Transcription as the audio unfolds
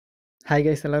Hi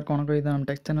guys, எல்லாருக்கும் வணக்கம். இது நம்ம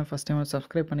tech channel first time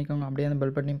subscribe பண்ணிக்கோங்க. அப்படியே அந்த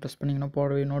பெல் பட்டனையும் ப்ரெஸ் பண்ணிங்கன்னா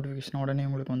போடவே நோட்டிஃபிகேஷன் உடனே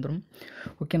உங்களுக்கு வந்துடும்.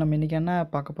 ஓகே, நம்ம இன்றைக்கி என்ன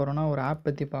பார்க்க போகிறோம்னா ஒரு ஆப்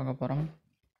பற்றி பார்க்க போகிறோம்.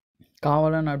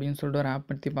 கவாlan அப்படின்னு சொல்லிட்டு ஒரு ஆப்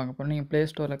பற்றி பார்க்க போகிறோம். நீங்கள் ப்ளே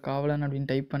ஸ்டோரில் கவாlan அப்படின்னு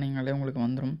டைப் பண்ணிங்கனாலே உங்களுக்கு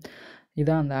வந்துடும்.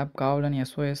 இதுதான் அந்த ஆப் கவாlan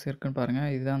SOS இருக்குன்னு பாருங்கள்.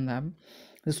 இதுதான் அந்த ஆப்.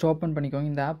 ஜஸ்ட் ஓப்பன்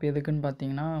பண்ணிக்கோங்க. இந்த ஆப் எதுக்குன்னு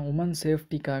பார்த்தீங்கன்னா உமன்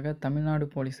சேஃப்டிக்காக தமிழ்நாடு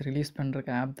போலீஸ் ரிலீஸ் பண்ணுற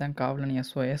ஆப் தான் கவாlan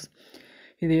SOS.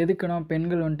 இது எதுக்குன்னா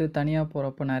பெண்கள் வந்துட்டு தனியாக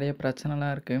போகிறப்போ நிறைய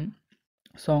பிரச்சனைலாம் இருக்குது.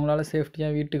 ஸோ அவங்களால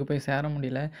சேஃப்டியாக வீட்டுக்கு போய் சேர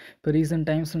முடியல. இப்போ ரீசெண்ட்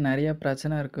டைம்ஸில் நிறைய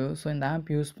பிரச்சனை இருக்குது. ஸோ இந்த ஆப்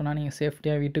யூஸ் பண்ணால் நீங்கள்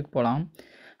சேஃப்டியாக வீட்டுக்கு போகலாம்.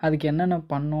 அதுக்கு என்னென்ன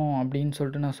பண்ணோம் அப்படின்னு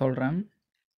சொல்லிட்டு நான் சொல்கிறேன்.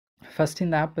 ஃபஸ்ட்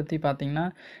இந்த ஆப் பற்றி பார்த்தீங்கன்னா,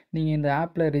 நீங்கள் இந்த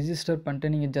ஆப்பில் ரிஜிஸ்டர்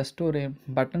பண்ணிட்டு நீங்கள் ஜஸ்ட் ஒரு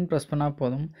பட்டன் ப்ரெஸ் பண்ணால்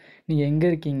போதும். நீங்கள் எங்கே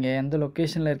இருக்கீங்க, எந்த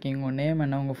லொக்கேஷனில் இருக்கீங்க, உங்கள் நேம்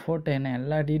என்ன, உங்கள் ஃபோட்டோ என்ன,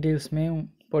 எல்லா டீட்டெயில்ஸுமே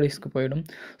போலீஸ்க்கு போயிடும்.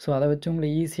 ஸோ அதை வச்சு உங்களை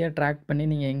ஈஸியாக ட்ராக் பண்ணி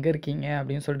நீங்கள் எங்கே இருக்கீங்க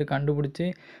அப்படின்னு சொல்லிட்டு கண்டுபிடிச்சி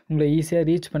உங்களை ஈஸியாக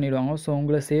ரீச் பண்ணிவிடுவாங்க. ஸோ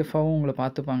உங்களை சேஃபாகவும் உங்களை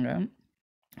பார்த்துப்பாங்க.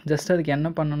 ஜஸ்ட் அதுக்கு என்ன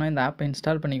பண்ணணும்னா இந்த ஆப்பை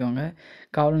இன்ஸ்டால் பண்ணிக்கோங்க.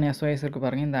 கவாlan SOS இருக்குது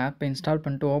பாருங்கள். இந்த ஆப்பை இன்ஸ்டால்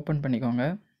பண்ணிட்டு ஓப்பன் பண்ணிக்கோங்க.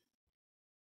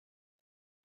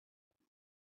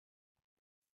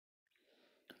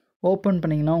 ஓப்பன்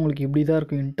பண்ணிங்கன்னா உங்களுக்கு இப்படி தான்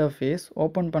இருக்கும் இன்டர்ஃபேஸ்.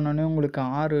 ஓப்பன் பண்ணோன்னே உங்களுக்கு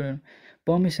 6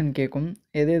 பெர்மிஷன் கேட்கும்.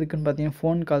 எதுக்குன்னு பார்த்தீங்கன்னா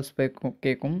ஃபோன் கால்ஸ்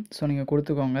கேட்கும். ஸோ நீங்கள்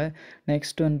கொடுத்துக்கோங்க.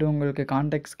 நெக்ஸ்ட்டு வந்துட்டு உங்களுக்கு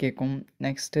கான்டாக்ட்ஸ் கேட்கும்.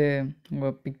 நெக்ஸ்ட்டு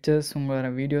உங்கள் பிக்சர்ஸ், உங்களோட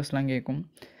வீடியோஸ்லாம் கேட்கும்.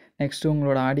 நெக்ஸ்ட்டு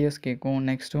உங்களோட ஆடியோஸ் கேட்கும்.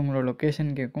 நெக்ஸ்ட்டு உங்களோட லொக்கேஷன்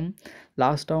கேட்கும்.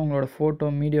 லாஸ்ட்டாக உங்களோட ஃபோட்டோ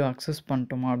மீடியோ அக்சஸ்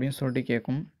பண்ணிட்டோமா அப்படின்னு சொல்லிட்டு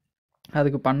கேட்கும்.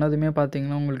 அதுக்கு பண்ணதுமே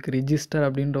பார்த்தீங்கன்னா உங்களுக்கு ரிஜிஸ்டர்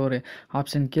அப்படின்ற ஒரு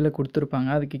ஆப்ஷன் கீழே கொடுத்துருப்பாங்க.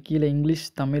 அதுக்கு கீழே இங்கிலீஷ்,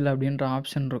 தமிழ் அப்படின்ற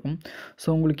ஆப்ஷன் இருக்கும். ஸோ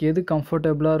உங்களுக்கு எது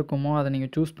கம்ஃபர்டபுளாக இருக்குமோ அதை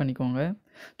நீங்கள் சூஸ் பண்ணிக்கோங்க.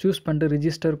 சூஸ் பண்ணிட்டு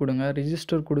ரிஜிஸ்டர் கொடுங்க.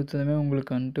 ரிஜிஸ்டர் கொடுத்ததுமே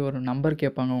உங்களுக்கு வந்துட்டு ஒரு நம்பர்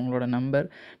கேட்பாங்க. உங்களோட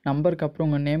நம்பருக்கு அப்புறம்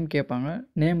உங்கள் நேம் கேட்பாங்க.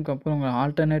 நேமுக்கு அப்புறம் உங்கள்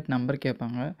ஆல்டர்னேட் நம்பர்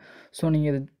கேட்பாங்க. ஸோ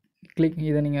நீங்கள்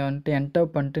இதை நீங்கள் வந்துட்டு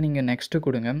என்டர் பண்ணிட்டு நீங்கள் நெக்ஸ்ட்டு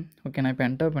கொடுங்க. ஓகே, நான் இப்போ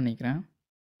என்டர் பண்ணிக்கிறேன்.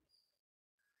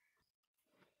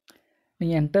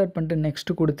 நீங்கள் என்டர் பண்ணிட்டு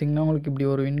நெக்ஸ்ட்டு கொடுத்தீங்கன்னா உங்களுக்கு இப்படி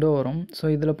ஒரு விண்டோ வரும். ஸோ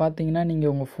இதில் பார்த்தீங்கன்னா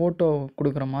நீங்கள் உங்கள் ஃபோட்டோ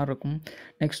கொடுக்குற மாதிரி இருக்கும்.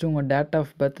 நெக்ஸ்ட்டு உங்கள் டேட்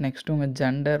ஆஃப் பர்த், நெக்ஸ்ட்டு உங்கள்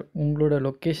ஜெண்டர், உங்களோட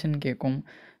லொக்கேஷன் கேட்கும்.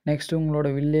 நெக்ஸ்ட்டு உங்களோட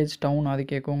வில்லேஜ், டவுன் அது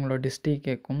கேட்கும். உங்களோட டிஸ்ட்ரிக்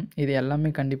கேட்கும். இது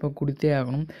எல்லாமே கண்டிப்பாக கொடுத்தே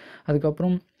ஆகணும்.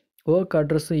 அதுக்கப்புறம் ஒர்க்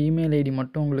அட்ரஸும் இமெயில் ஐடி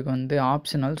மட்டும் உங்களுக்கு வந்து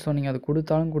ஆப்ஷனல். ஸோ நீங்கள் அது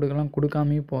கொடுத்தாலும் கொடுக்கலாம்,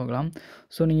 கொடுக்காமையும் போகலாம்.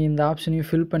 ஸோ நீங்கள் இந்த ஆப்ஷனையும்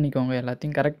ஃபில் பண்ணிக்கோங்க.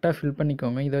 எல்லாத்தையும் கரெக்டாக ஃபில்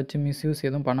பண்ணிக்கோங்க. இதை வச்சு மிஸ்யூஸ்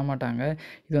எதுவும் பண்ண மாட்டாங்க.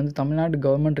 இது வந்து தமிழ்நாடு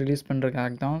கவர்மெண்ட் ரிலீஸ் பண்ணுற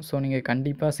ஆக்ட் தான். ஸோ நீங்கள்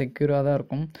கண்டிப்பாக செக்யூராக தான்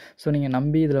இருக்கும். ஸோ நீங்கள்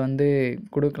நம்பி இதில் வந்து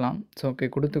கொடுக்கலாம். ஸோ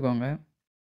ஓகே, கொடுத்துக்கோங்க.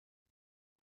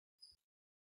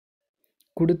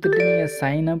 கொடுத்துட்டு நீங்கள்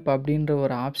சைன் அப் அப்படின்ற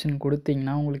ஒரு ஆப்ஷன்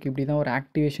கொடுத்தீங்கன்னா உங்களுக்கு இப்படி தான் ஒரு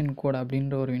ஆக்டிவேஷன் கோட்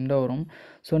அப்படின்ற ஒரு விண்டோ வரும்.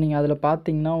 ஸோ நீங்கள் அதில்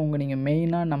பார்த்தீங்கன்னா நீங்கள்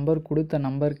மெயினாக நம்பர் கொடுத்த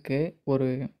நம்பருக்கு ஒரு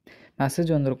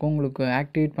மெசேஜ் வந்திருக்கும். உங்களுக்கு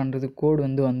ஆக்டிவேட் பண்ணுறதுக்கு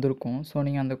கோடு வந்திருக்கும். ஸோ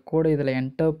நீங்கள் அந்த கோடை இதில்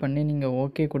என்டர் பண்ணி நீங்கள்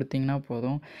ஓகே கொடுத்தீங்கன்னா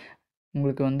போதும்.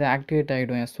 உங்களுக்கு வந்து ஆக்டிவேட்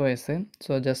ஆகிடும் SOS.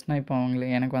 ஸோ ஜஸ்ட் நான் இப்போ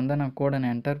எனக்கு வந்தால் நான் கோடை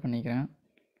நான் என்டர் பண்ணிக்கிறேன்.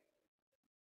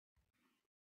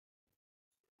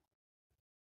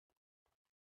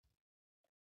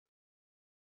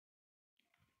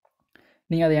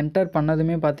 நீங்கள் அதை என்டர்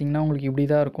பண்ணதுமே பார்த்தீங்கன்னா உங்களுக்கு இப்படி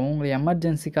தான் இருக்கும். உங்களுக்கு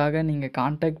எமர்ஜென்சிக்காக நீங்கள்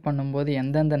கான்டாக்ட் பண்ணும்போது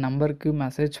எந்தெந்த நம்பருக்கு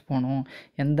மெசேஜ் போகணும்,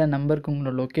 எந்த நம்பருக்கு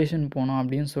உங்களோட லொக்கேஷன் போகணும்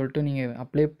அப்படின்னு சொல்லிட்டு நீங்கள்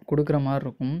அப்ளை கொடுக்குற மாதிரி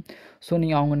இருக்கும். ஸோ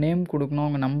நீங்கள் அவங்க நேம் கொடுக்கணும்,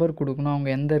 அவங்க நம்பர் கொடுக்கணும்,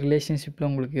 அவங்க எந்த ரிலேஷன்ஷிப்பில்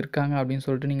உங்களுக்கு இருக்காங்க அப்படின்னு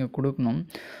சொல்லிட்டு நீங்கள் கொடுக்கணும்.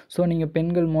 ஸோ நீங்கள்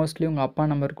பெண்கள் மோஸ்ட்லி உங்கள் அப்பா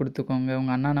நம்பர் கொடுத்துக்கோங்க,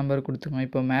 உங்கள் அண்ணா நம்பர் கொடுத்துக்கோங்க.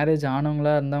 இப்போ மேரேஜ்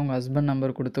ஆனவங்களாக இருந்தால் உங்கள் ஹஸ்பண்ட்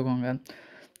நம்பர் கொடுத்துக்கோங்க.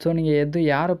 ஸோ நீங்கள்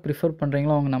யாரை ப்ரிஃபர்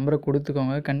பண்ணுறீங்களோ அவங்க நம்பரை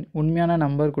கொடுத்துக்கோங்க. உண்மையான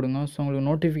நம்பர் கொடுங்க. ஸோ உங்களுக்கு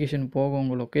நோட்டிஃபிகேஷன் போகும்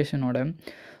உங்கள் லொக்கேஷனோட.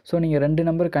 ஸோ நீங்கள் 2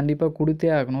 நம்பர் கண்டிப்பாக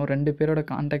கொடுத்தே ஆகணும். 2 பேரோட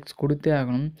கான்டாக்ட்ஸ் கொடுத்தே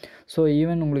ஆகணும். ஸோ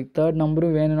ஈவன் உங்களுக்கு 3rd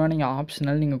நம்பரும் வேணும்னா நீங்கள்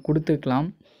ஆப்ஷனல் நீங்கள் கொடுத்துக்கலாம்.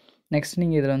 நெக்ஸ்ட்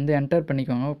நீங்கள் இதில் வந்து என்டர்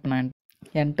பண்ணிக்கோங்க. இப்போ நான்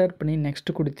என்டர் பண்ணி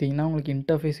நெக்ஸ்ட்டு கொடுத்தீங்கன்னா உங்களுக்கு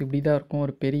இன்டர்ஃபேஸ் இப்படி தான் இருக்கும்.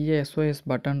 ஒரு பெரிய SOS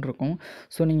பட்டன் இருக்கும்.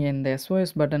 ஸோ நீங்கள் இந்த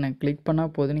SOS பட்டனை கிளிக்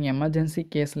பண்ணால் போதும். நீங்கள் எமர்ஜென்சி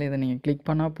கேஸில் இதை நீங்கள் கிளிக்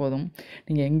பண்ணால் போதும்.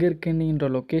 நீங்கள் எங்கே இருக்குன்ற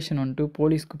லொக்கேஷன் வந்துட்டு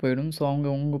போலீஸ்க்கு போயிடும். ஸோ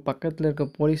உங்கள் பக்கத்தில் இருக்க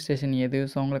போலீஸ் ஸ்டேஷன் எது,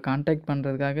 ஸோ அவங்கள கான்டாக்ட்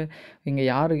பண்ணுறதுக்காக இங்கே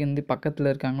யார்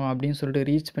பக்கத்தில் இருக்காங்களோ அப்படின்னு சொல்லிட்டு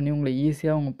ரீச் பண்ணி உங்களை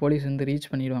ஈஸியாக உங்கள் போலீஸ் ரீச்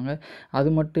பண்ணிடுவாங்க.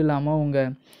 அது மட்டும்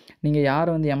இல்லாமல் நீங்கள்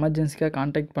யாரை எமர்ஜென்சிக்காக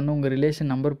கான்டாக்ட் பண்ண உங்கள்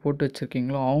ரிலேஷன் நம்பர் போட்டு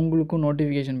வச்சுருக்கீங்களோ அவங்களுக்கும்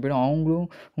நோட்டிஃபிகேஷன் போயிடும். அவங்களும்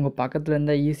உங்கள் பக்கத்தில்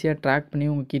இருந்தால் ஈஸியாக ட்ராக் பண்ணி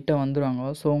உங்கள் கிட்டே வந்துடுவாங்க.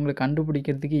 ஸோ உங்களை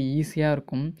கண்டுபிடிக்கிறதுக்கு ஈஸியாக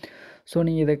இருக்கும். ஸோ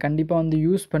நீங்கள் இதை கண்டிப்பாக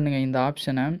யூஸ் பண்ணுங்கள் இந்த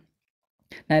ஆப்ஷனை.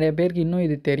 நிறைய பேருக்கு இன்னும்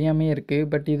இது தெரியாமே இருக்குது.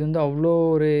 பட் இது அவ்வளோ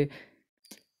ஒரு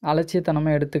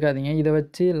அலட்சியத்தனமாக எடுத்துக்காதீங்க. இதை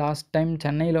வச்சு லாஸ்ட் டைம்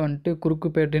சென்னையில்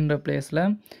குறுக்குப்பேட்டுன்ற பிளேஸில்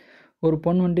ஒரு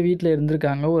பொண்ணு வந்துட்டு வீட்ல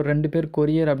இருந்திருக்காங்க. ஒரு 2 பேர்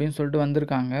கொரியர் அப்படின்னு சொல்லிட்டு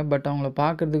வந்திருக்காங்க. பட் அவங்கள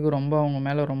பார்க்கறதுக்கு ரொம்ப அவங்க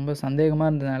மேல ரொம்ப சந்தேகமா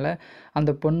இருந்ததுனால,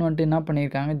 அந்த பொண்ணு வந்துட்டு என்ன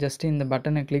பண்ணியிருக்காங்க, ஜஸ்ட் இந்த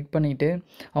பட்டன கிளிக் பண்ணிட்டு,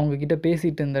 அவங்க கிட்ட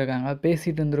பேசிட்டு இருந்திருக்காங்க.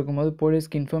 பேசிட்டு இருந்திருக்கும்போது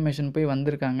போலீஸ்க்கு இன்ஃபர்மேஷன் போய்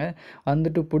வந்திருக்காங்க.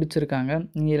 வந்துட்டு புடிச்சிருக்காங்க.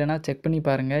 நீங்க இல்லைனா செக் பண்ணி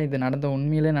பாருங்க. இது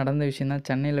உண்மையிலே நடந்த விஷயம் தான்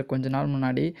சென்னையில கொஞ்ச நாள்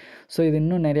முன்னாடி. ஸோ இது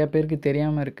இன்னும் நெறையா பேருக்கு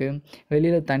தெரியாம இருக்கு.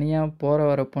 வெளியில தனியா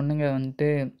வர பொண்ணுங்க வந்துட்டு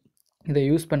இத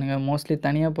யூஸ் பண்ணுங்க. மோஸ்ட்லி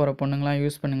தனியா போற பொண்ணுங்கலாம்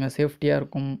யூஸ் பண்ணுங்க. சேஃப்டியா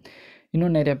இருக்கும்.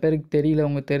 இன்னும் நெறைய பேருக்கு தெரியல.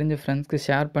 உங்க தெரிஞ்ச ஃப்ரெண்ட்ஸ்க்கு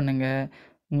ஷேர் பண்ணுங்க.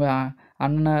 உங்க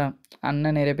அண்ண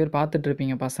அண்ணன் நெறைய பேர்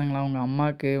பார்த்துட்ருப்பீங்க பசங்கலாம். உங்க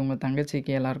அம்மாக்கு, உங்க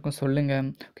தங்கச்சிக்கு எல்லாருக்கும் சொல்லுங்க.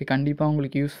 ஓகே கண்டிப்பா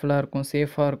உங்களுக்கு யூஸ்ஃபுல்லா இருக்கும்.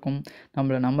 சேஃபா இருக்கும்.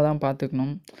 நம்ம தான்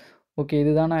பார்த்துக்கணும். ஓகே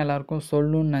இதுதான் நான் எல்லாருக்கும்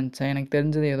சொல்லணும்னு நெனச்சேன். எனக்கு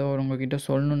தெரிஞ்சது ஏதோ உங்ககிட்ட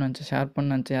சொல்லணும்னு நெனச்சேன். ஷேர் பண்ண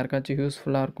நெனச்சேன். யாருக்காச்சும்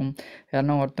யூஸ்ஃபுல்லா இருக்கும்.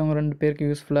 யாருனா ஒருத்தவங்க 2 பேருக்கு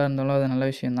யூஸ்ஃபுல்லா இருந்தாலும் அது நல்ல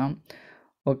விஷயம் தான்.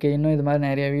 ஓகே இன்னும் இது மாரி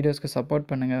நெறைய வீடியோஸ்க்கு சப்போர்ட்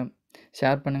பண்ணுங்க.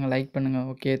 ஷேர் பண்ணுங்க, லைக் பண்ணுங்க.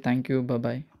 Okay thank you.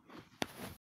 பாய்.